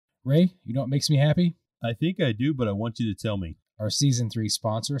Ray, you know what makes me happy? I think I do, but I want you to tell me. Our season 3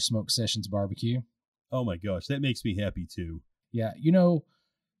 sponsor, Smoke Sessions Barbecue. Oh my gosh, that makes me happy too. Yeah,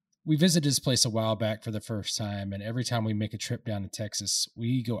 we visited this place a while back for the first time, and every time we make a trip down to Texas,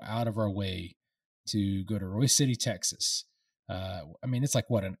 we go out of our way to go to Royse City, Texas. It's like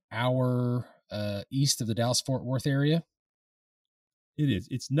an hour east of the Dallas-Fort Worth area. It is.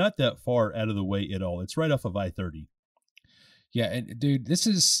 It's not that far out of the way at all. It's right off of I-30. Yeah, and dude, this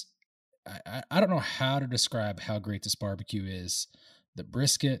is, I don't know how to describe how great this barbecue is. The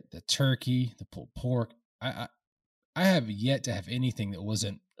brisket, the turkey, the pulled pork. I have yet to have anything that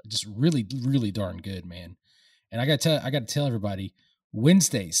wasn't just really, really darn good, man. And I got to tell everybody,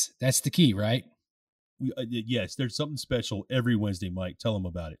 Wednesdays, that's the key, right? Yes, there's something special every Wednesday, Mike. Tell them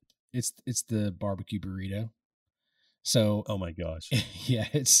about it. It's the barbecue burrito. So, oh my gosh. Yeah,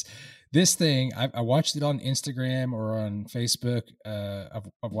 it's this thing. I watched it on Instagram or on Facebook.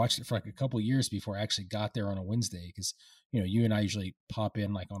 I've watched it for like a couple of years before I actually got there on a Wednesday, because you and I usually pop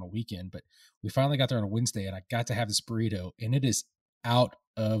in like on a weekend, but we finally got there on a Wednesday and I got to have this burrito, and it is out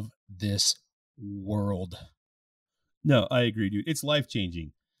of this world. No, I agree, dude. It's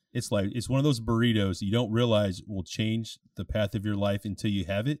life-changing. It's one of those burritos you don't realize will change the path of your life until you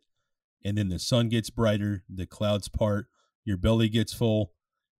have it. And then the sun gets brighter, the clouds part, your belly gets full,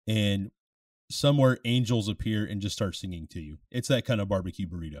 and somewhere angels appear and just start singing to you. It's that kind of barbecue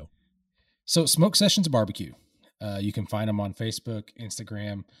burrito. So Smoke Sessions Barbecue. You can find them on Facebook,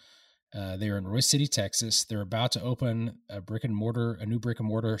 Instagram. They're in Royse City, Texas. They're about to open a new brick and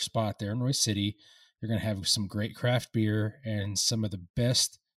mortar spot there in Royse City. You're going to have some great craft beer and some of the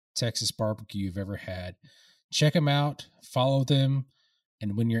best Texas barbecue you've ever had. Check them out, follow them,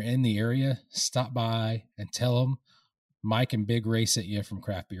 and when you're in the area, stop by and tell them Mike and Big Ray sent you from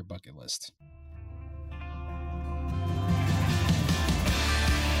Craft Beer Bucket List.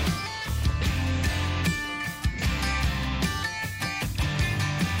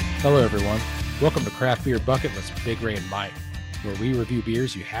 Hello, everyone. Welcome to Craft Beer Bucket List with Big Ray and Mike, where we review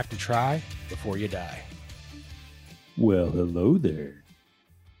beers you have to try before you die. Well, hello there.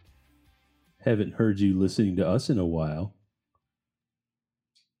 Haven't heard you listening to us in a while.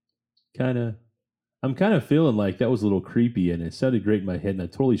 I'm kind of feeling like that was a little creepy, and it sounded great in my head, and I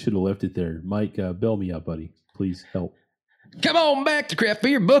totally should have left it there. Mike, bail me out, buddy. Please help. Come on back to Craft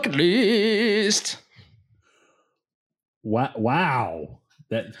Beer Bucket List. Wow.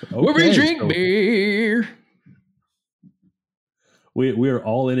 Okay, where we drink beer. We are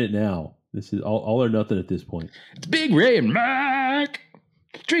all in it now. This is all or nothing at this point. It's Big Ray and Mike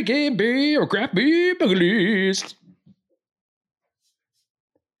drinking beer or Craft Beer Bucket List.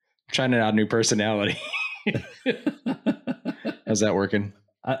 Trying out a new personality. How's that working?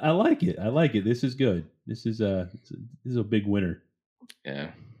 I like it. I like it. This is good. This is a big winner.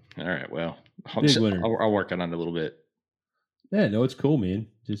 Yeah. All right. Well, I'll work on it a little bit. Yeah. No, it's cool, man.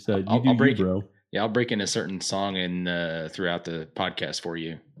 Just I'll break you, bro. Yeah, I'll break in a certain song in throughout the podcast for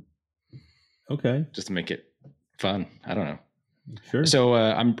you. Okay. Just to make it fun. I don't know. Sure. So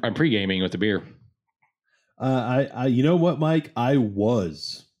I'm pre-gaming with the beer. I you know what, Mike? I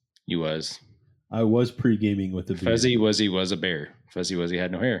was pre-gaming with the beer. Fuzzy Wuzzy was a bear. Fuzzy Wuzzy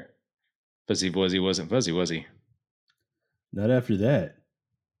had no hair. Fuzzy Wuzzy wasn't fuzzy, was he? Not after that.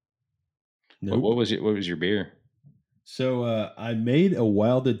 Nope. What was your beer? So I made a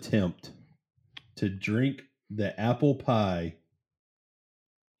wild attempt to drink the apple pie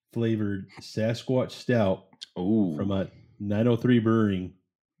flavored Sasquatch Stout from a 903 Brewing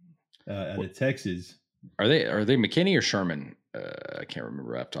out of Texas. Are they McKinney or Sherman? I can't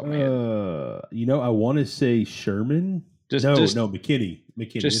remember off the top of my head. I want to say Sherman. No, McKinney.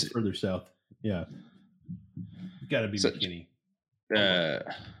 McKinney is further south. Yeah. Got to be McKinney.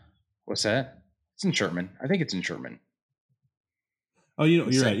 What's that? It's in Sherman. I think it's in Sherman. Oh, you're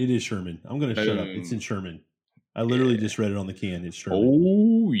right. It is Sherman. I'm going to shut up. It's in Sherman. I literally just read it on the can. It's Sherman.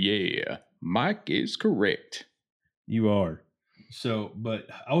 Oh, yeah. Mike is correct. You are. So, but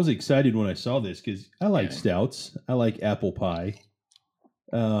I was excited when I saw this because I like stouts. I like apple pie.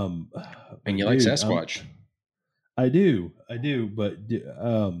 And you like Sasquatch. I do. But,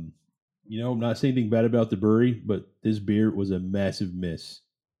 I'm not saying anything bad about the brewery, but this beer was a massive miss.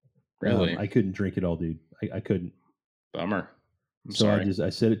 Really? I couldn't drink it all, dude. I couldn't. Bummer. I'm so sorry. I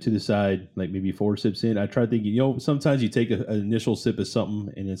set it to the side, like maybe 4 sips in. I tried thinking, sometimes you take an initial sip of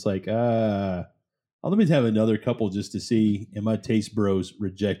something and it's like, let me have another couple just to see. And my taste bros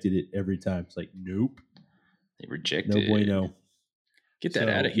rejected it every time. It's like, nope. They rejected it. No bueno. Get that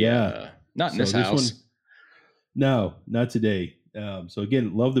out of here. Yeah. Not in this house. No, not today. So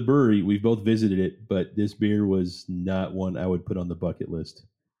again, love the brewery. We've both visited it, but this beer was not one I would put on the bucket list.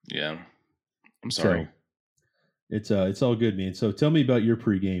 Yeah. I'm sorry. So it's all good, man. So tell me about your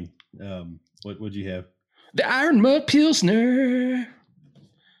pregame. What'd you have? The Iron Monk Pilsner.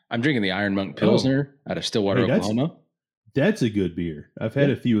 I'm drinking the Iron Monk Oh, Pilsner out of Stillwater, hey, Oklahoma. that's a good beer. I've had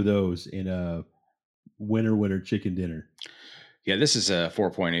Yeah. a few of those in winter chicken dinner. Yeah, this is a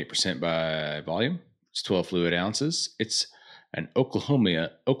 4.8% by volume. It's 12 fluid ounces. It's an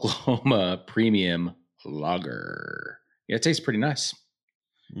Oklahoma premium lager. Yeah, it tastes pretty nice.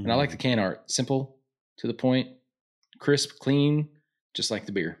 And I like the can art. Simple, to the point, crisp, clean, just like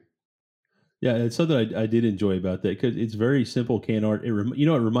the beer. Yeah, it's something I did enjoy about that because it's very simple can art. It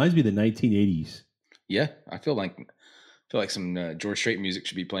reminds me of the 1980s. Yeah, I feel like some George Strait music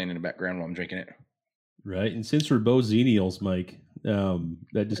should be playing in the background while I'm drinking it. Right. And since we're both Xenials, Mike,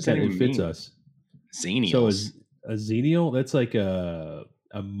 that just kind of it fits us. Xenials. So a Xenial, that's like a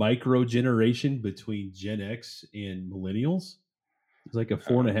micro generation between Gen X and millennials. It's like a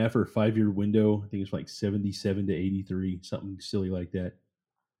 4.5 or 5 year window. I think it's like 77 to 83, something silly like that.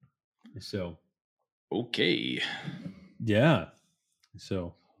 So okay. Yeah.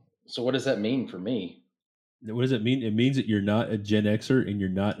 So what does that mean for me? What does it mean? It means that you're not a Gen Xer and you're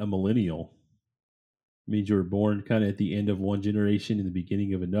not a millennial. It means you were born kind of at the end of one generation and the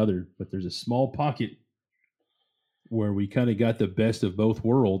beginning of another, but there's a small pocket where we kind of got the best of both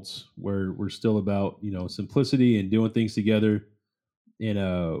worlds, where we're still about, simplicity and doing things together. And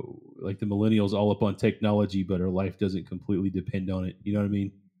like the millennials all up on technology, but our life doesn't completely depend on it. You know what I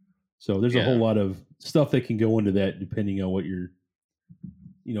mean? So there's a whole lot of stuff that can go into that depending on what your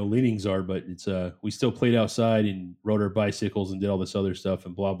leanings are, but it's we still played outside and rode our bicycles and did all this other stuff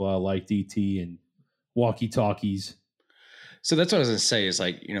and blah blah, like DT and walkie talkies. So that's what I was gonna say is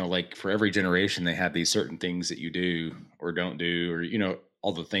like for every generation they have these certain things that you do or don't do, or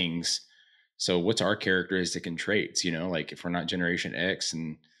all the things. So what's our characteristic and traits? Like if we're not Generation X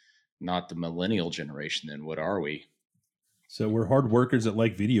and not the millennial generation, then what are we? So we're hard workers that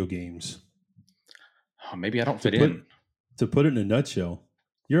like video games. Oh, maybe I don't fit in. To put it in a nutshell,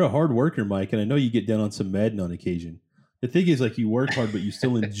 you're a hard worker, Mike, and I know you get down on some Madden on occasion. The thing is, like, you work hard, but you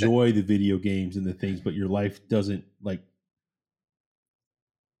still enjoy the video games and the things, but your life doesn't, like,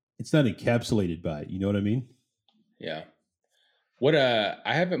 it's not encapsulated by it. You know what I mean? Yeah.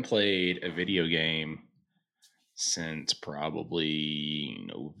 I haven't played a video game since probably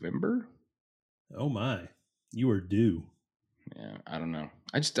November. Oh my, you are due. Yeah, I don't know.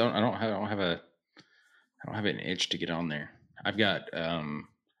 I don't have an itch to get on there. I've got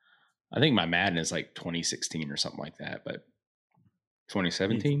I think my Madden is like 2016 or something like that, but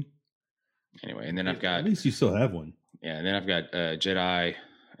 2017 anyway. And then I've got, at least you still have one. Yeah, and then I've got Jedi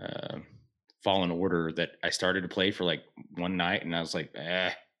Fallen Order that I started to play for like one night, and I was like,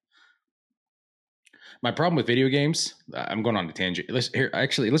 My problem with video games, I'm going on a tangent. Let's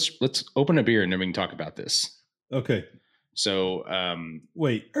open a beer and then we can talk about this. Okay. So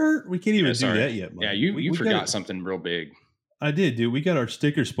wait, we can't even do that yet, Mike. Yeah, you forgot something real big. I did, dude. We got our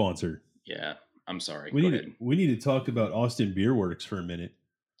sticker sponsor. Yeah, I'm sorry. We need to talk about Austin Beer Works for a minute.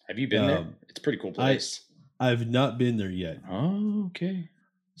 Have you been there? It's a pretty cool place. I've not been there yet. Oh, okay.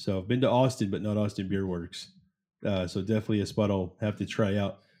 So I've been to Austin, but not Austin Beer Works. So definitely a spot I'll have to try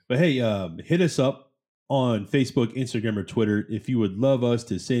out. But hey, hit us up on Facebook, Instagram, or Twitter if you would love us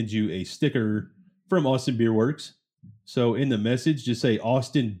to send you a sticker from Austin Beer Works. So in the message, just say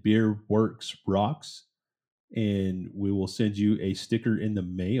Austin Beer Works rocks, and we will send you a sticker in the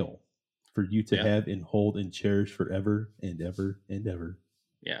mail for you to have and hold and cherish forever and ever and ever.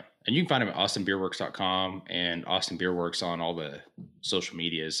 Yeah. And you can find them at austinbeerworks.com and Austin Beer Works on all the social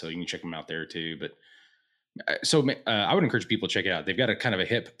medias. So you can check them out there too. But I would encourage people to check it out. They've got a kind of a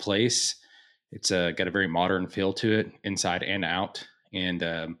hip place. It's got a very modern feel to it inside and out. And,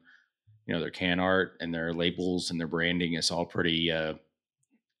 their can art and their labels and their branding is all pretty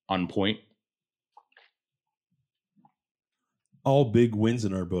on point. All big wins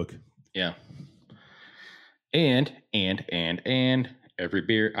in our book. Yeah. And every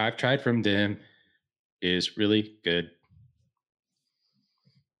beer I've tried from them is really good.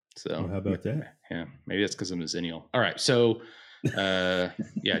 So how about that? Yeah, maybe that's because I'm a Xennial. All right, so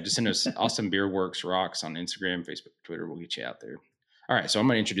just send us Awesome Beer Works rocks on Instagram, Facebook, Twitter. We'll get you out there. All right, so I'm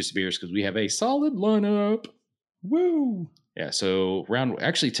going to introduce the beers because we have a solid lineup. Woo! Yeah, so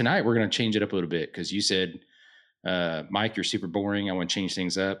tonight we're going to change it up a little bit because you said, Mike, you're super boring. I want to change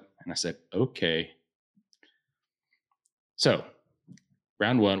things up. And I said, okay. So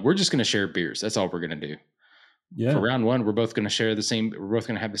round one, we're just going to share beers. That's all we're going to do. Yeah. For round one, we're both going to share the same. We're both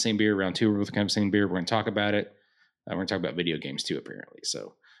going to have the same beer. Round two, we're both going to have the same beer. We're going to talk about it. We're going to talk about video games too, apparently.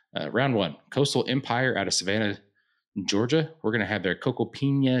 So round one, Coastal Empire out of Savannah, in Georgia. We're going to have their Coco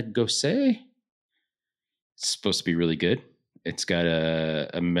Pina Gose. It's supposed to be really good. It's got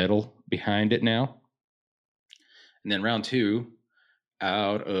a medal behind it now. And then round 2,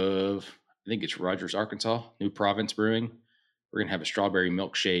 out of, I think it's Rogers, Arkansas, New Province Brewing. We're going to have a strawberry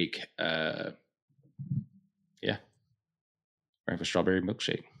milkshake. We're going to have a strawberry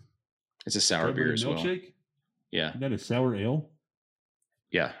milkshake. It's a sour beer as well. Milkshake? Yeah. Isn't that a sour ale?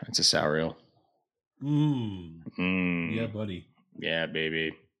 Yeah, it's a sour ale. Yeah, buddy. Yeah,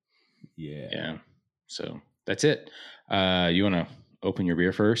 baby. Yeah. So that's it. You want to open your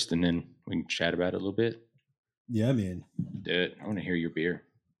beer first, and then we can chat about it a little bit? Yeah, man. Do it. I want to hear your beer.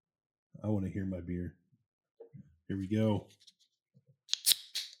 I want to hear my beer. Here we go.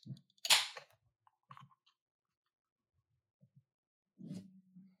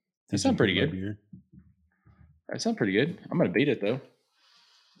 That sounds pretty good. Beer? That sounds pretty good. I'm going to beat it, though.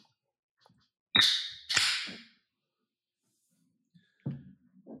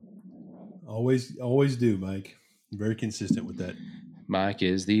 Always do, Mike. Very consistent with that. Mike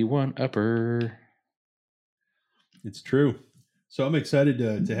is the one-upper. It's true. So I'm excited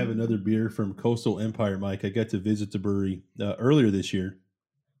to have another beer from Coastal Empire, Mike. I got to visit the brewery earlier this year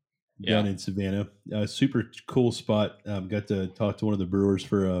down in Savannah. Super cool spot. Got to talk to one of the brewers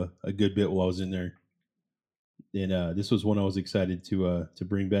for a good bit while I was in there. And this was one I was excited to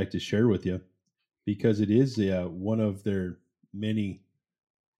bring back to share with you because it is one of their many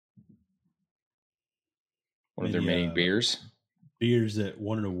beers that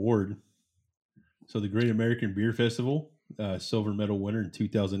won an award. So the Great American Beer Festival, silver medal winner in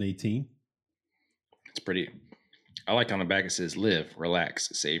 2018. It's pretty. I like on the back it says live, relax,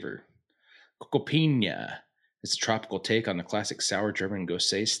 savor. Coco Pina. It's a tropical take on the classic sour German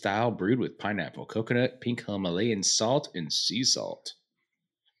Gose style brewed with pineapple, coconut, pink Himalayan salt, and sea salt.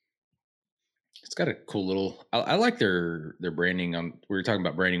 It's got a cool little. I like their branding. We were talking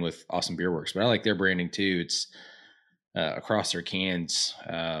about branding with Awesome Beer Works, but I like their branding too. It's across their cans.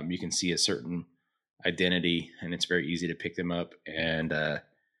 You can see a certain identity, and it's very easy to pick them up and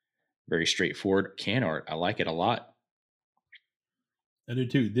very straightforward can art. I like it a lot. I do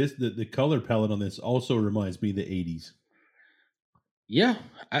too. The color palette on this also reminds me of the 80s. Yeah,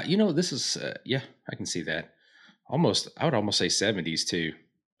 this is I can see that. I would almost say 70s too.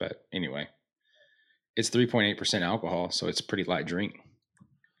 But anyway, it's 3.8% alcohol, so it's a pretty light drink.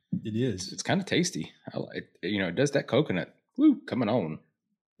 It is. It's kind of tasty. It does that coconut. Woo, coming on.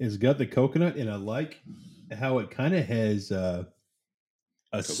 It's got the coconut, and I like how it kind of has a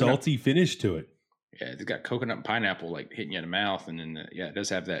salty finish to it. Yeah, it's got coconut and pineapple like hitting you in the mouth, and then it does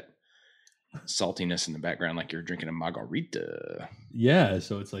have that saltiness in the background, like you're drinking a margarita. Yeah,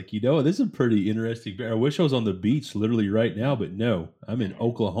 so it's like this is a pretty interesting beer. I wish I was on the beach literally right now, but no, I'm in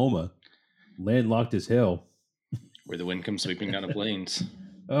Oklahoma, landlocked as hell, where the wind comes sweeping down the plains.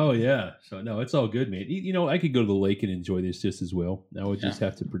 Oh yeah, so no, it's all good, man. I could go to the lake and enjoy this just as well. I would just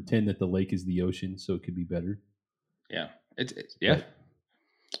have to pretend that the lake is the ocean, so it could be better. Yeah,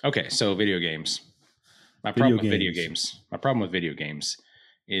 Okay, so video games. My problem with video games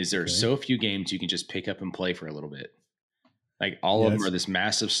is there are so few games you can just pick up and play for a little bit. Like all of them are this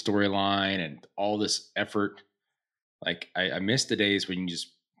massive storyline and all this effort. Like I miss the days when you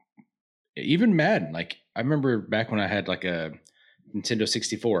just, even Madden. Like I remember back when I had like a Nintendo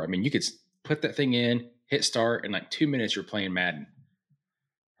 64. I mean, you could put that thing in, hit start, in like 2 minutes you're playing Madden.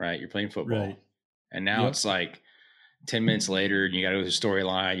 Right? You're playing football. Right. And now it's like 10 minutes later, and you got to go to the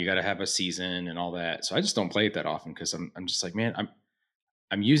storyline, you got to have a season and all that. So I just don't play it that often because I'm just like, man,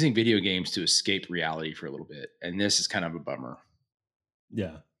 I'm using video games to escape reality for a little bit, and this is kind of a bummer.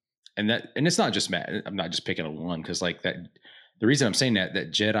 Yeah, and it's not just Matt. I'm not just picking on one because like that. The reason I'm saying that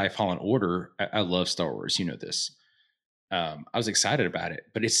Jedi Fallen Order, I love Star Wars. You know this. I was excited about it,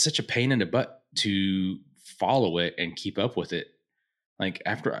 but it's such a pain in the butt to follow it and keep up with it. Like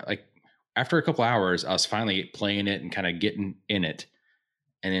after a couple hours, I was finally playing it and kind of getting in it.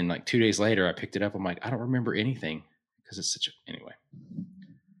 And then like 2 days later, I picked it up. I'm like, I don't remember anything because it's anyway.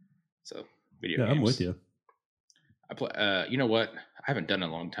 So video games. I'm with you. I play, you know what? I haven't done it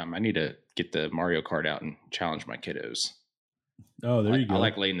in a long time. I need to get the Mario Kart out and challenge my kiddos. Oh, there you go. I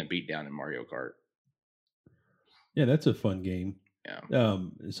like laying the beat down in Mario Kart. Yeah, that's a fun game. Yeah.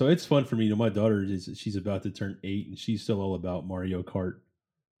 So it's fun for me. My daughter she's about to turn 8 and she's still all about Mario Kart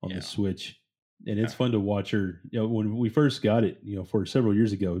on the Switch. And it's fun to watch her. When we first got it, for several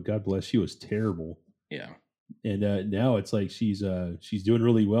years ago, God bless, she was terrible. Yeah. And now it's like she's doing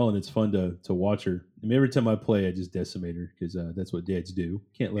really well, and it's fun to watch her. And every time I play, I just decimate her because that's what dads do.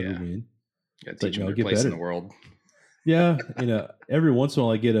 Can't let her win. Got to teach them their place in the world. Yeah, every once in a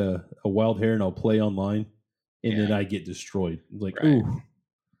while I get a wild hair and I'll play online, and then I get destroyed. Like, ooh,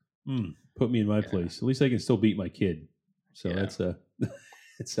 put me in my place. At least I can still beat my kid. So that's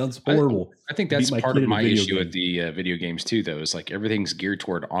it sounds horrible. I think that's part of my issue with the video games too, though, is like everything's geared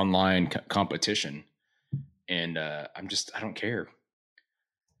toward online competition. And I don't care.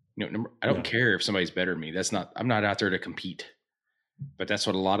 I don't care if somebody's better than me. I'm not out there to compete. But that's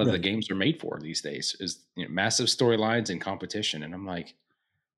what a lot of the games are made for these days is massive storylines and competition. And I'm like,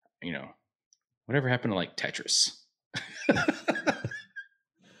 whatever happened to like Tetris?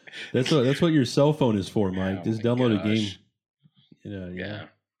 That's what your cell phone is for, Mike. Just download a game. Yeah.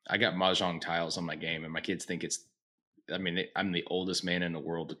 I got Mahjong tiles on my game, and my kids think I'm the oldest man in the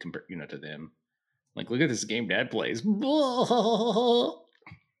world to compare, to them. Like, look at this game Dad plays.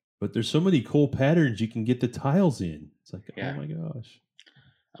 But there's so many cool patterns you can get the tiles in. It's like, oh my gosh.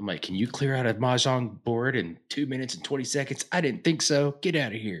 I'm like, can you clear out a Mahjong board in 2 minutes and 20 seconds? I didn't think so. Get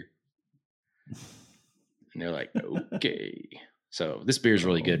out of here. And they're like, okay. So this beer is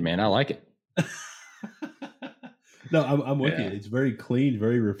really good, man. I like it. No, I'm with you. It's very clean,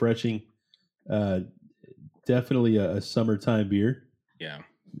 very refreshing. Definitely a summertime beer. Yeah.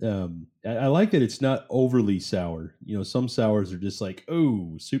 I like that it's not overly sour. Some sours are just like,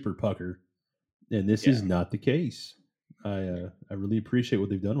 oh, super pucker. And this is not the case. I really appreciate what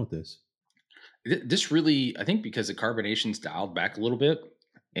they've done with this. This really, I think because the carbonation's dialed back a little bit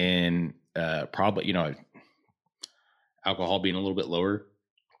and probably, alcohol being a little bit lower,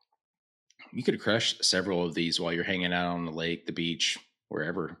 you could crush several of these while you're hanging out on the lake, the beach,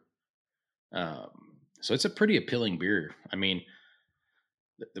 wherever. So it's a pretty appealing beer. I mean,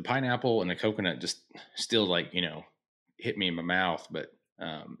 the pineapple and the coconut just still hit me in my mouth, but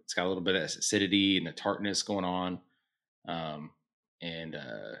it's got a little bit of acidity and the tartness going on.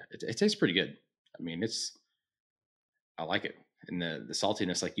 It tastes pretty good. I mean, I like it. And the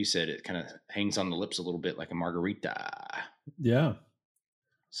saltiness, like you said, it kind of hangs on the lips a little bit like a margarita. Yeah.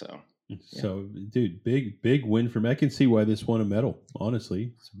 So, dude, big win for me. I can see why this won a medal.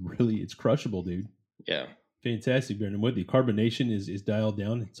 Honestly, it's crushable, dude. Yeah. Fantastic beer. And I'm with you. Carbonation is dialed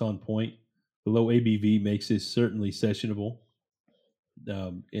down. It's on point. The low ABV makes this certainly sessionable.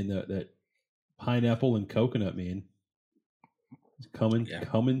 And that pineapple and coconut, man, is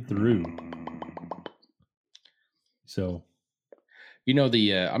coming through. So, I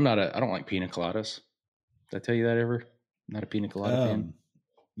don't like pina coladas. Did I tell you that ever? I'm not a pina colada fan.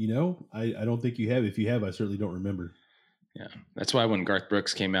 I don't think you have. If you have, I certainly don't remember. Yeah. That's why when Garth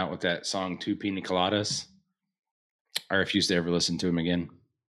Brooks came out with that song, 2 Pina Coladas, I refused to ever listen to him again.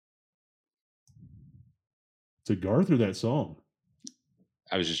 To Garth or that song?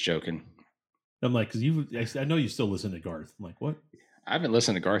 I was just joking. I'm like, because I know you still listen to Garth. I'm like, what? I haven't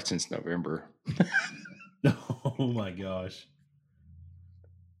listened to Garth since November. Oh my gosh.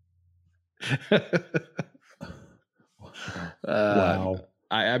 Wow.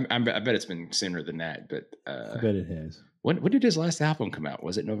 I bet it's been sooner than that, but I bet it has. When did his last album come out?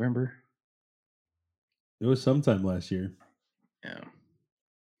 Was it November? It was sometime last year. Yeah.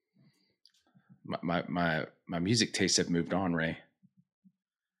 My music tastes have moved on, Ray.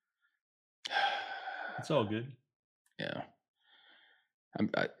 It's all good. Yeah.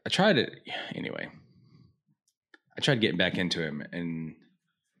 I tried it anyway. I tried getting back into him, and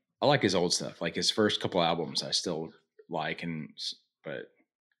I like his old stuff. Like his first couple albums, I still like, but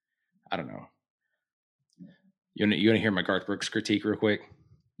I don't know. You want to hear my Garth Brooks critique real quick?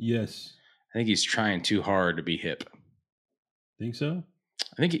 Yes. I think he's trying too hard to be hip. Think so?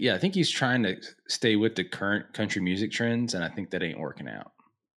 I think he's trying to stay with the current country music trends, and I think that ain't working out.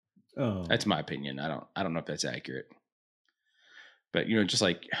 Oh, that's my opinion. I don't know if that's accurate. But just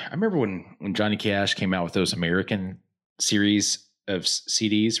like I remember when Johnny Cash came out with those American series of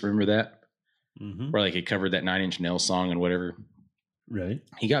CDs. Remember that? Mm-hmm. Where like he covered that 9 Inch Nails song and whatever. Right.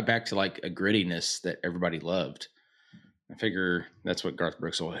 He got back to like a grittiness that everybody loved. I figure that's what Garth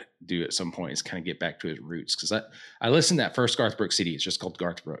Brooks will do at some point, is kind of get back to his roots. Because I listened to that first Garth Brooks CD. It's just called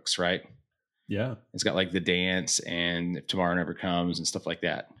Garth Brooks, right? Yeah. It's got like The Dance and If Tomorrow Never Comes and stuff like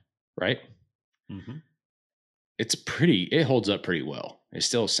that, right? Mm-hmm. It holds up pretty well. It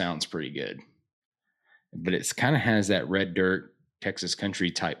still sounds pretty good. But it's kind of has that red dirt Texas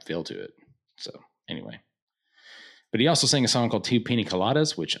country type feel to it. So anyway. But he also sang a song called 2 Pina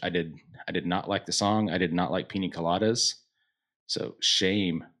Coladas, which I did not like the song. I did not like pina coladas. So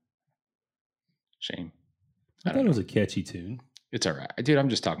shame. I thought it was a catchy tune. It's all right. Dude, I'm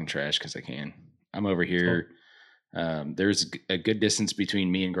just talking trash because I can. I'm over here. There's a good distance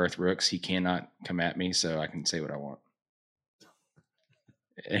between me and Garth Brooks. He cannot come at me, so I can say what I want.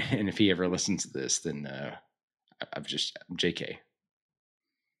 And if he ever listens to this, then I'm JK.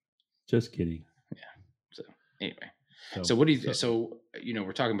 Just kidding. Yeah. So Anyway, so what do you? So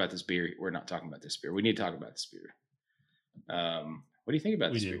we're talking about this beer. We're not talking about this beer. We need to talk about this beer. What do you think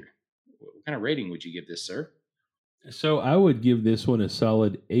about this beer? What kind of rating would you give this, sir? So I would give this one a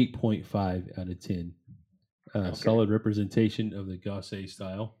solid 8.5 out of 10. Okay. Solid representation of the Gose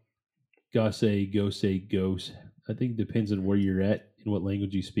style. Gose, Gose. I think it depends on where you're at and what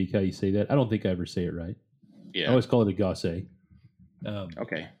language you speak, how you say that. I don't think I ever say it right. Yeah. I always call it a Gose.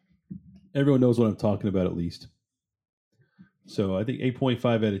 Okay. Everyone knows what I'm talking about at least. So I think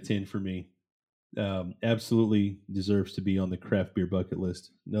 8.5 out of 10 for me. Absolutely deserves to be on the craft beer bucket list.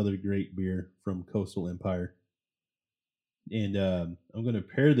 Another great beer from Coastal Empire. And I'm going to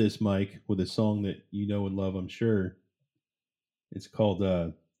pair this, Mike, with a song that you know and love, I'm sure. It's called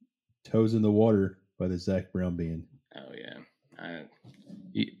Toes in the Water by the Zac Brown Band. Oh, yeah.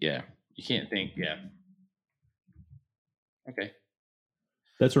 You can't think. Yeah. Okay.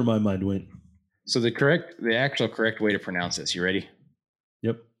 That's where my mind went. So the actual correct way to pronounce this, you ready?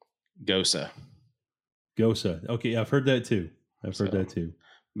 Yep. Gose. Okay, I've heard that too.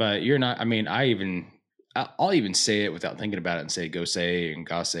 But you're not, I mean, I'll even say it without thinking about it and say Gose and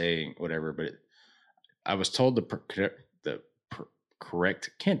Gase and whatever, but I was told the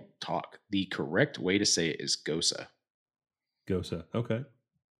correct way to say it is Gose. Gose, okay.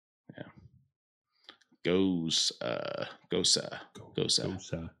 Yeah. Gose.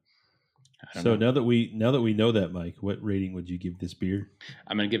 So now that we know that, Mike, what rating would you give this beer?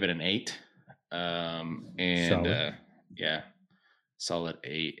 I'm going to give it an 8. Solid. Solid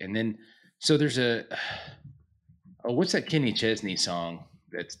 8. And then, so there's what's that Kenny Chesney song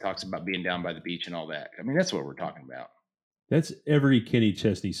that talks about being down by the beach and all that? I mean, that's what we're talking about. That's every Kenny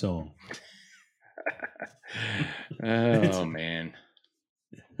Chesney song. Oh, man.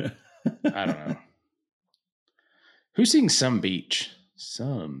 I don't know. Who sings Some Beach?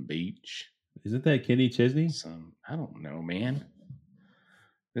 Some Beach. Isn't that Kenny Chesney? I don't know, man.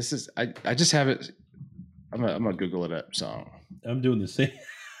 This is, I just have it. I'm gonna Google it up. Song. I'm doing the same.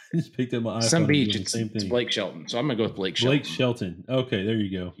 I just picked up my iPhone. Some Beach. It's Blake Shelton. So I'm gonna go with Blake Shelton. Okay, there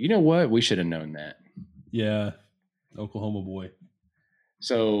you go. You know what? We should have known that. Yeah, Oklahoma boy.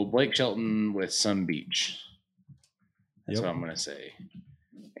 So Blake Shelton with Some Beach. That's what I'm gonna say.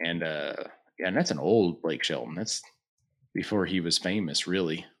 And and that's an old Blake Shelton. That's before he was famous,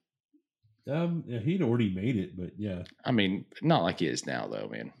 really. He'd already made it, but yeah. I mean, not like he is now, though,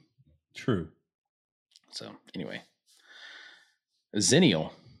 man. True. So anyway,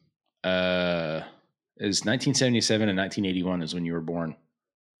 Zennial is 1977 and 1981 is when you were born.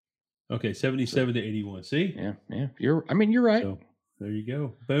 Okay, 77 to 81. See? Yeah. You're right. So, there you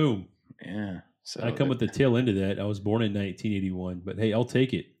go. Boom. Yeah. So I come with the tail end of that. I was born in 1981, but hey, I'll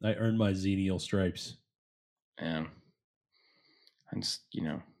take it. I earned my Zennial stripes. Yeah. And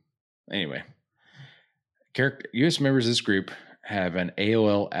anyway, U.S. members of this group have an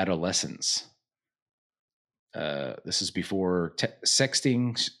AOL adolescence. This is before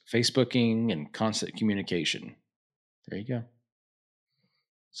sexting, Facebooking, and constant communication. There you go.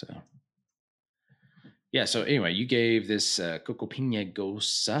 So, yeah. So anyway, you gave this Cocopina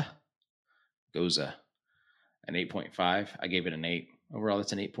Gose an 8.5. I gave it an 8. Overall,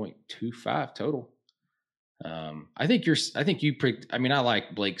 that's an 8.25 total. I think you picked. I mean, I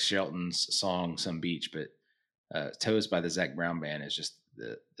like Blake Shelton's song "Some Beach," but "Toes" by the Zac Brown Band is just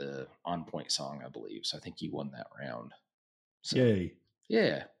the on point song, I believe. So I think you won that round. So, yay!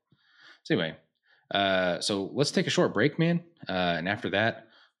 Yeah. So anyway, so let's take a short break, man, and after that,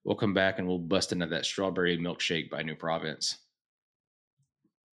 we'll come back and we'll bust into that strawberry milkshake by New Providence.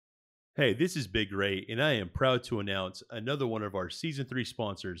 Hey, this is Big Ray, and I am proud to announce another one of our Season 3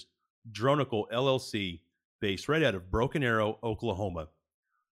 sponsors, Dronicle LLC, based right out of Broken Arrow, Oklahoma.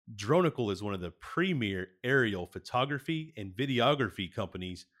 Dronicle is one of the premier aerial photography and videography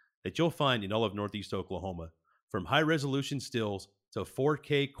companies that you'll find in all of Northeast Oklahoma, from high-resolution stills to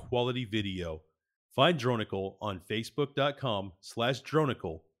 4K quality video. Find Dronicle on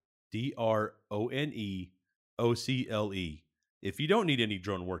Facebook.com/Dronicle, DRONEOCLE. If you don't need any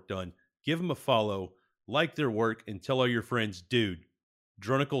drone work done, give them a follow, like their work, and tell all your friends, dude,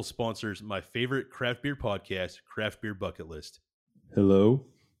 Dronicle sponsors my favorite craft beer podcast, Craft Beer Bucket List. Hello,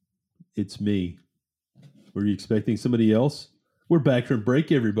 it's me. Were you expecting somebody else? We're back from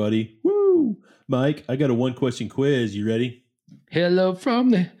break, everybody. Woo! Mike, I got a one-question quiz. You ready? Hello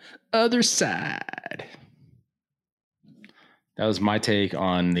from the other side. That was my take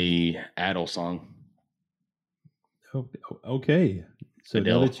on the Adele song. Oh, okay. So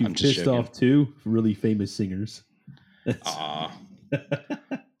Adele, now that you've pissed off two really famous singers. They're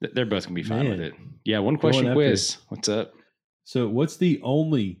both going to be fine with it. Yeah, one question quiz. What's up? So what's the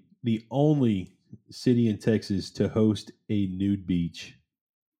only city in Texas to host a nude beach?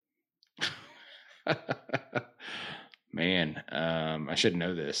 Man, I should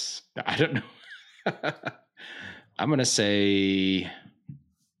know this. I don't know. I'm gonna say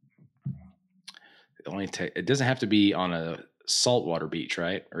it doesn't have to be on a saltwater beach,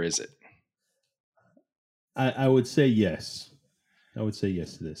 right? Or is it? I would say yes. I would say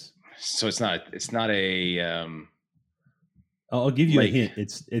yes to this. So it's not a. I'll give you a hint.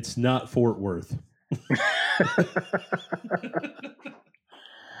 It's not Fort Worth.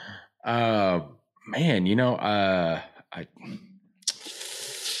 Man,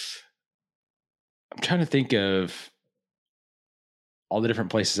 I'm trying to think of all the different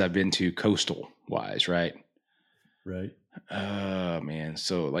places I've been to coastal wise, right? Right. Man.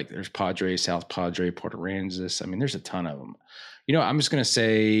 So like there's Padre, South Padre, Port Aransas. I mean, there's a ton of them. I'm just going to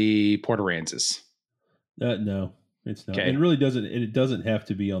say Port Aransas. No, it's not. Okay. And it doesn't have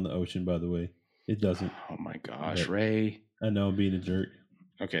to be on the ocean, by the way. It doesn't. Oh my gosh, Ray. I know I'm being a jerk.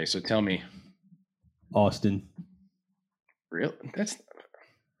 Okay. So tell me. Austin. Real? That's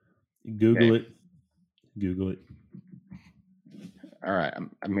Google it. Google it. All right.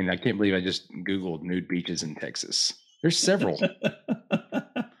 I mean, I can't believe I just Googled nude beaches in Texas. There's several.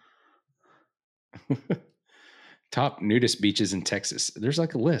 Top nudist beaches in Texas. There's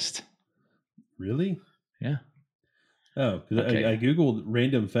like a list. Really? Yeah. Oh, because okay. I Googled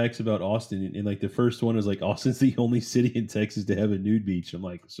random facts about Austin, and like the first one is like Austin's the only city in Texas to have a nude beach. I'm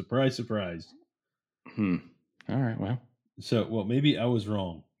like, surprise, surprise. All right. Well, maybe I was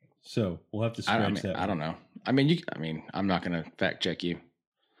wrong. So we'll have to scratch that. I don't know. I mean, I'm not going to fact check you.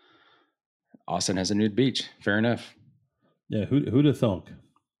 Austin has a nude beach. Fair enough. Yeah. Who'd have thunk?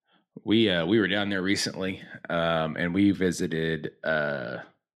 We were down there recently, and we visited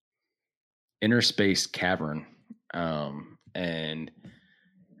Inner Space Cavern, and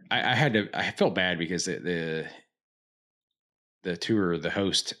I felt bad because the tour, the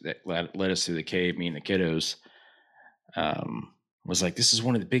host that led us through the cave, me and the kiddos, was like, this is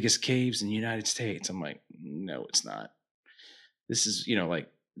one of the biggest caves in the United States. I'm like, no, it's not. This is, like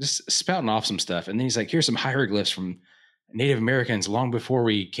just spouting off some stuff. And then he's like, here's some hieroglyphs from Native Americans long before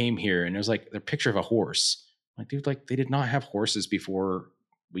we came here. And it was like the picture of a horse. I'm like, dude, like they did not have horses before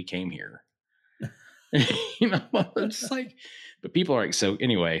we came here. It's like, but people are like, so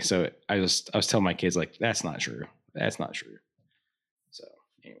anyway, so I was telling my kids like, that's not true. That's not true. So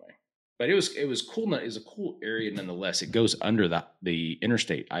anyway. But it was cool. It was a cool area nonetheless. It goes under the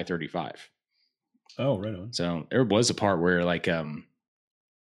interstate I-35. Oh, right on. So there was a part where like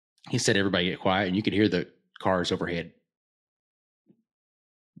he said everybody get quiet, and you could hear the cars overhead.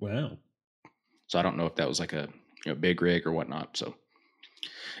 Wow. So I don't know if that was like a big rig or whatnot. So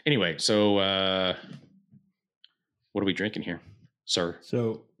anyway, so what are we drinking here, sir?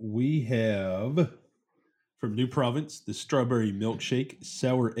 So we have from New Province, the strawberry milkshake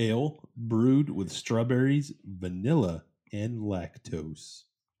sour ale brewed with strawberries, vanilla, and lactose.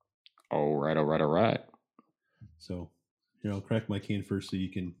 All right. So, I'll crack my can first so you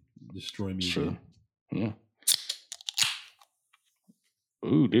can destroy me. Sure. Again. Yeah.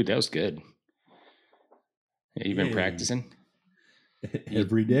 Ooh, dude, that was good. Yeah, you've been practicing?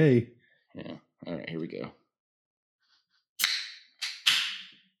 Every day. Yeah. All right, here we go.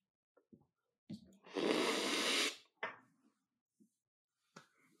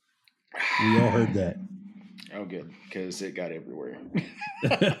 We all heard that. Oh, good, because it got everywhere.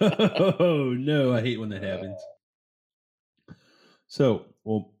 Oh, no, I hate when that happens. So,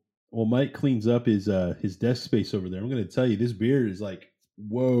 well, Mike cleans up his desk space over there. I'm going to tell you, this beer is like,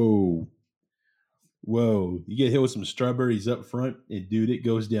 whoa. You get hit with some strawberries up front, and dude, it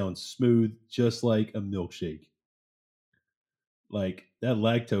goes down smooth, just like a milkshake. Like, that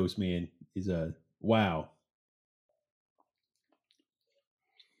lactose, man, is a wow.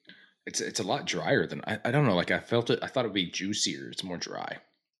 It's a lot drier than I don't know. Like I felt it. I thought it'd be juicier. It's more dry.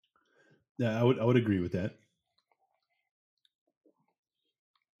 Yeah, I would agree with that.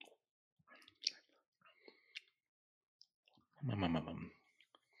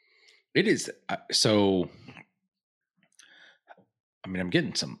 It is so. I mean, I'm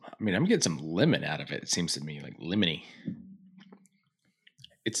getting some lemon out of it. It seems to me like lemony.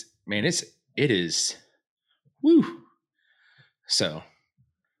 It is. Woo. So.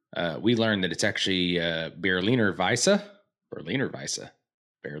 We learned that it's actually Berliner Weisse.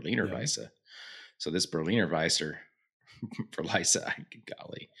 So this Berliner Weisse for Lisa,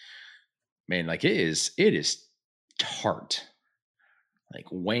 golly, man, like it is tart. Like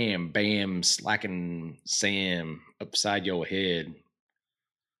wham, bam, slacking Sam upside your head.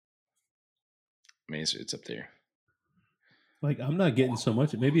 I mean, it's up there. Like, I'm not getting so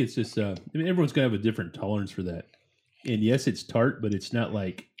much. Maybe it's just, I mean, everyone's going to have a different tolerance for that. And yes, it's tart, but it's not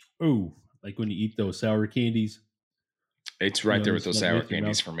like, oh, like when you eat those sour candies. It's right there with those sour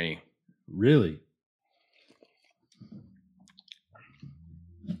candies for me. Really?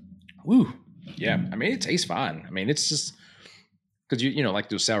 Woo. Yeah. I mean, it tastes fine. I mean, it's just because you know, like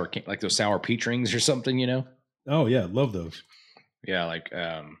those sour peach rings or something, you know? Oh yeah. Love those. Yeah. Like,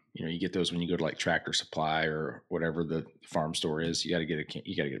 you know, you get those when you go to like Tractor Supply or whatever the farm store is. You got to get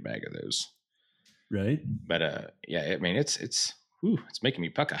a bag of those. Right. But, yeah, I mean, it's making me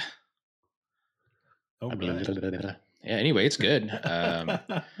pucker. Oh, right. Yeah. Anyway, it's good.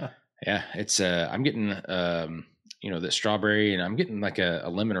 Yeah, it's, I'm getting, you know, the strawberry, and I'm getting like a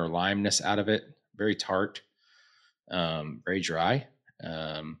lemon or limeness out of it. Very tart, very dry.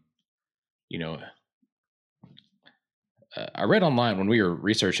 You know, I read online when we were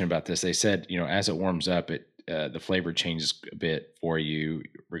researching about this, they said, you know, as it warms up, the flavor changes a bit for you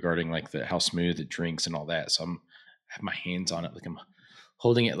regarding like how smooth it drinks and all that. So I have my hands on it, like I'm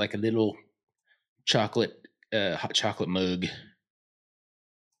holding it like a little hot chocolate mug.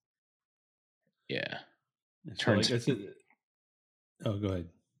 Yeah. So like I said, oh, go ahead.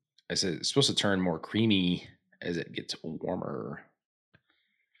 I said it's supposed to turn more creamy as it gets warmer.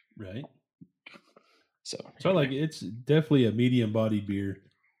 Right. So I like it's definitely a medium bodied beer.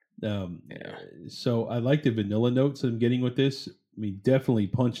 Yeah. So I like the vanilla notes I'm getting with this. I mean, definitely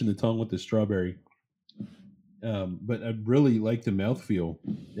punch in the tongue with the strawberry. But I really like the mouthfeel.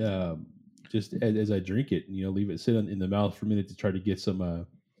 Just as I drink it, you know, leave it sit in the mouth for a minute to try to get some,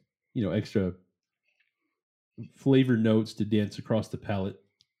 you know, extra flavor notes to dance across the palate.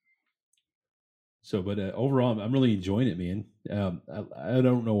 So, but overall, I'm really enjoying it, man. I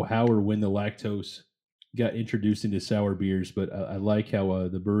don't know how or when the lactose got introduced into sour beers, but I like how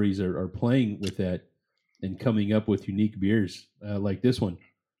the breweries are playing with that and coming up with unique beers like this one.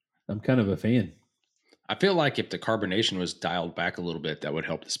 I'm kind of a fan. I feel like if the carbonation was dialed back a little bit, that would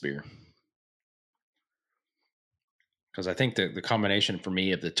help this beer. Because I think the combination for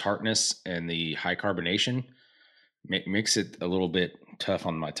me of the tartness and the high carbonation makes it a little bit tough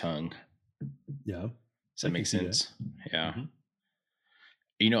on my tongue. Yeah. Does that make sense? Yeah. Mm-hmm.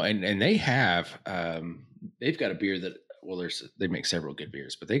 You know, and they have, they've got a beer that, well, they make several good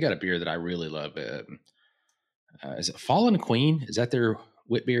beers, but they got a beer that I really love. Is it Fallen Queen? Is that their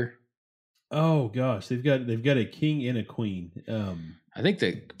wit beer? Oh gosh, they've got a king and a queen. I think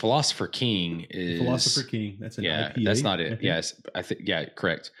the Philosopher King is Philosopher King. That's an IPA. That's not it. Yes, I think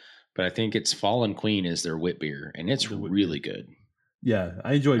correct. But I think it's Fallen Queen is their wit beer, and it's really good. Yeah,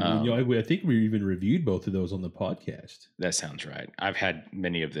 I enjoyed. You know, I think we even reviewed both of those on the podcast. That sounds right. I've had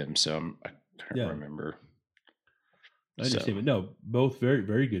many of them, so I can't remember. I understand, but no, both very,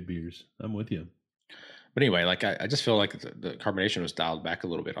 very good beers. I'm with you. But anyway, like I just feel like the carbonation was dialed back a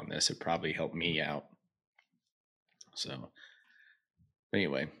little bit on this. It probably helped me out. So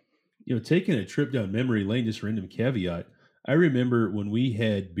anyway, you know, taking a trip down memory lane, just random caveat. I remember when we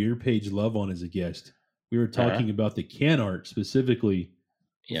had Beer Page Love on as a guest, we were talking about the can art specifically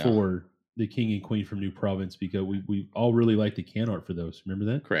for the King and Queen from New Province, because we all really liked the can art for those.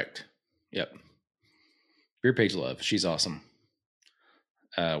 Remember that? Correct. Yep. Beer Page Love. She's awesome.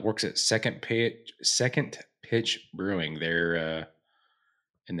 Works at Second Pitch Brewing. They're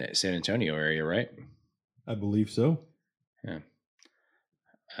in the San Antonio area, right? I believe so. Yeah.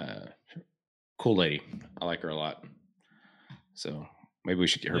 Cool lady. I like her a lot. So maybe we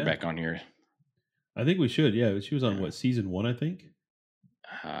should get her back on here. I think we should. Yeah, she was on season 1, I think.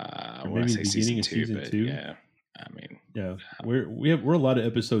 Maybe the beginning of season 2. Yeah, I mean, we're a lot of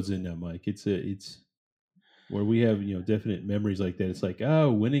episodes in now, Mike. It's where we have, you know, definite memories like that. It's like,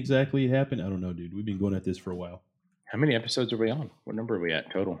 oh, when exactly it happened? I don't know, dude. We've been going at this for a while. How many episodes are we on? What number are we at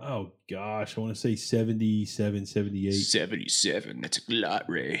total? Oh, gosh. I want to say 77, 78. 77. That's a lot,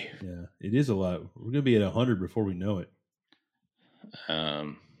 Ray. Yeah, it is a lot. We're going to be at 100 before we know it.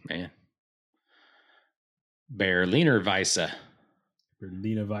 Man. Berliner Weisse.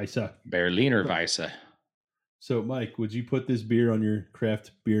 Berliner Weisse. So, Mike, would you put this beer on your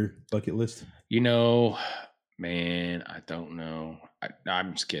craft beer bucket list? You know, man, I don't know.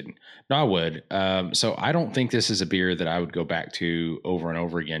 I'm just kidding. No, I would. So I don't think this is a beer that I would go back to over and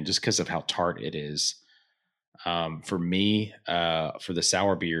over again just because of how tart it is. For me, for the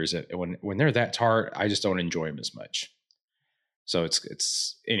sour beers, when they're that tart, I just don't enjoy them as much. So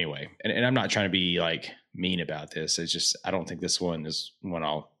it's anyway, and I'm not trying to be like mean about this. It's just, I don't think this one is one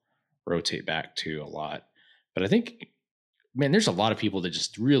I'll rotate back to a lot. But I think, man, there's a lot of people that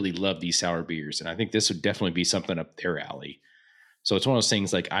just really love these sour beers. And I think this would definitely be something up their alley. So it's one of those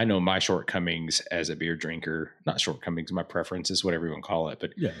things like I know my shortcomings as a beer drinker, not shortcomings, my preferences, whatever you want to call it.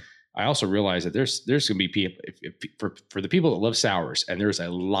 But yeah, I also realize that there's going to be people for the people that love sours, and there's a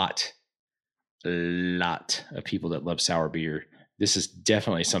lot of people that love sour beer. This is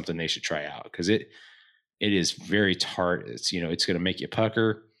definitely something they should try out because it is very tart. It's, it's going to make you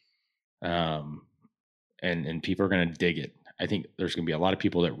pucker. And people are going to dig it. I think there's going to be a lot of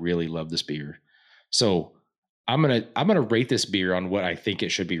people that really love this beer. So I'm going to rate this beer on what I think it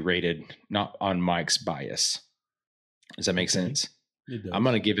should be rated, not on Mike's bias. Does that make sense? I'm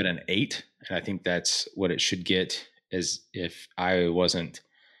going to give it an 8. And I think that's what it should get, as if I wasn't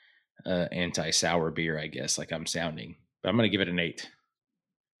anti-sour beer, I guess, like I'm sounding, but I'm going to give it an 8.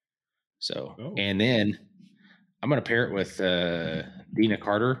 So, and then I'm going to pair it with Deana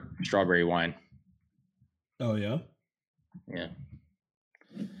Carter strawberry wine. Oh yeah. Yeah.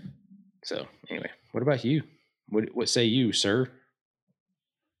 So anyway, what about you? What say you, sir?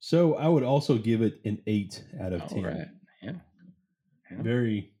 So I would also give it an 8 out of 10. Right. Yeah.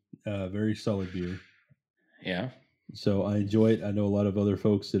 Very, very solid beer. Yeah. So I enjoy it. I know a lot of other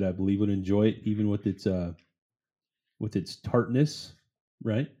folks that I believe would enjoy it, even with its tartness,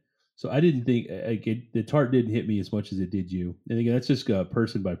 right? So I didn't think the tart didn't hit me as much as it did you. And again, that's just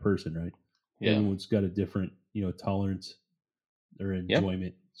person by person, right? Yeah. Everyone's got a different, tolerance or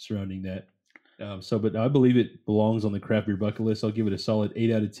enjoyment surrounding that. But I believe it belongs on the craft beer bucket list. I'll give it a solid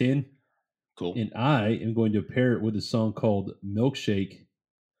 8 out of 10. Cool. And I am going to pair it with a song called "Milkshake"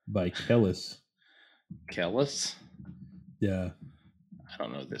 by Kellis. Kellis? Yeah. I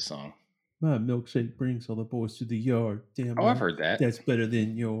don't know this song. My milkshake brings all the boys to the yard. Damn right. I've heard that. That's better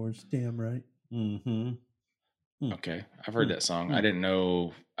than yours. Damn right. Mm-hmm. Okay. I've heard that song. I don't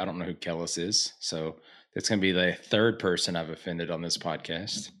know who Kellis is. So that's going to be the third person I've offended on this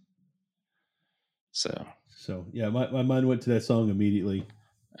podcast. So yeah, my mind went to that song immediately.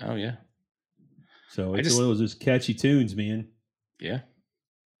 Oh yeah. So it's one of those just catchy tunes, man. Yeah.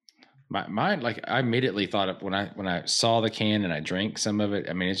 My like I immediately thought of when I saw the can and I drank some of it.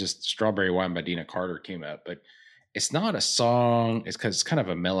 I mean, it's just Strawberry Wine by Deana Carter came up, but it's not a song. It's because it's kind of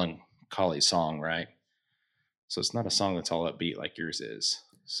a melancholy song, right? So it's not a song that's all upbeat like yours is.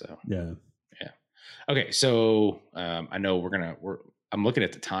 So yeah. Okay, so I know I'm looking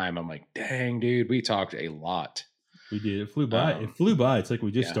at the time. I'm like, dang, dude, we talked a lot. We did. It flew by. It's like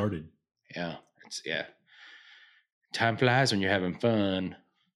we just started. Yeah. Time flies when you're having fun.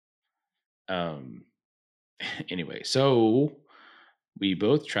 Anyway, so we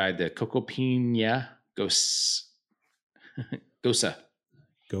both tried the Coco Pina Gosa.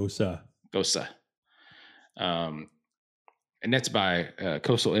 And that's by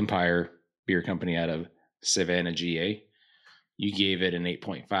Coastal Empire Beer Company out of Savannah, GA. You gave it an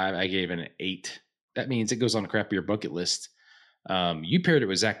 8.5. I gave it an 8. That means it goes on a craft beer bucket list. You paired it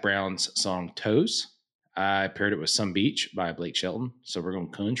with Zach Brown's song Toes. I paired it with Some Beach by Blake Shelton. So we're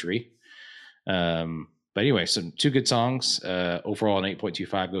going country. But anyway, so 2 good songs. Overall, an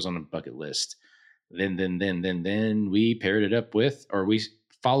 8.25 goes on the bucket list. Then we paired it up with, or we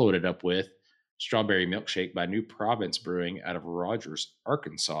followed it up with Strawberry Milkshake by New Province Brewing out of Rogers,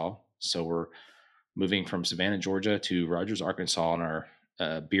 Arkansas. So we're moving from Savannah, Georgia to Rogers, Arkansas on our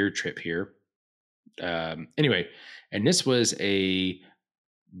beer trip here. Anyway, and this was a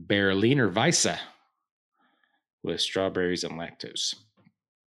Berliner Weisse with strawberries and lactose.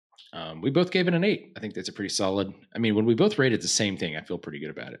 We both gave it an 8. I think that's a pretty solid. I mean, when we both rated the same thing, I feel pretty good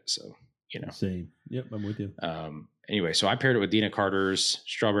about it. So, Same. Yep, I'm with you. Anyway, so I paired it with Deana Carter's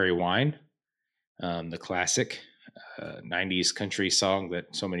Strawberry Wine, the classic 90s country song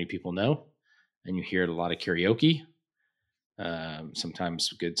that so many people know. And you hear it a lot of karaoke.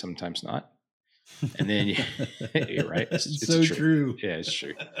 Sometimes good, sometimes not. And then you're right. It's so true. Yeah, it's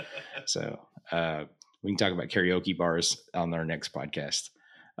true. So we can talk about karaoke bars on our next podcast.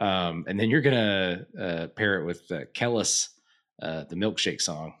 And then you're gonna pair it with Kellis, the milkshake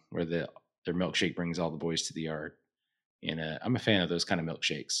song, where their milkshake brings all the boys to the yard. And I'm a fan of those kind of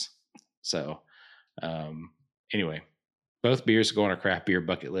milkshakes. So anyway, both beers go on our craft beer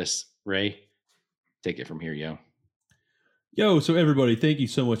bucket list. Ray, take it from here, yo. So everybody, thank you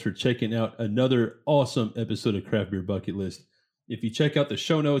so much for checking out another awesome episode of Craft Beer Bucket List. If you check out the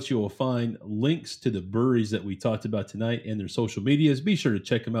show notes, you will find links to the breweries that we talked about tonight and their social medias. Be sure to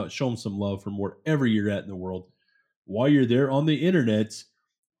check them out. Show them some love from wherever you're at in the world. While you're there on the internet,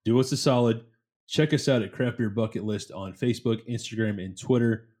 do us a solid. Check us out at Craft Beer Bucket List on Facebook, Instagram, and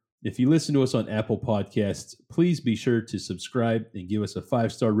Twitter. If you listen to us on Apple Podcasts, please be sure to subscribe and give us a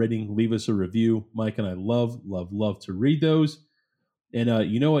 5-star rating. Leave us a review. Mike and I love to read those. And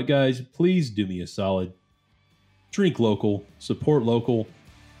you know what, guys? Please do me a solid. drink local, support local,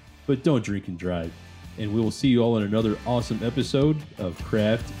 but don't drink and drive. And we will see you all in another awesome episode of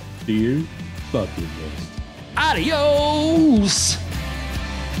Craft Beer Bucket List. Adios!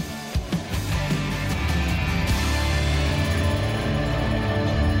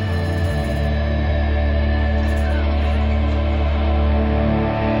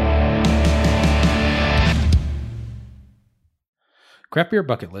 Craft Beer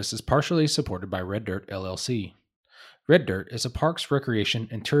Bucket List is partially supported by Red Dirt LLC. Red Dirt is a parks, recreation,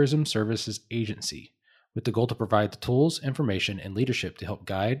 and tourism services agency with the goal to provide the tools, information, and leadership to help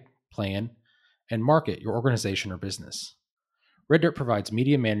guide, plan, and market your organization or business. Red Dirt provides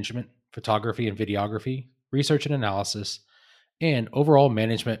media management, photography and videography, research and analysis, and overall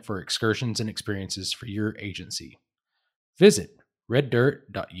management for excursions and experiences for your agency. Visit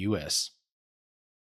reddirt.us.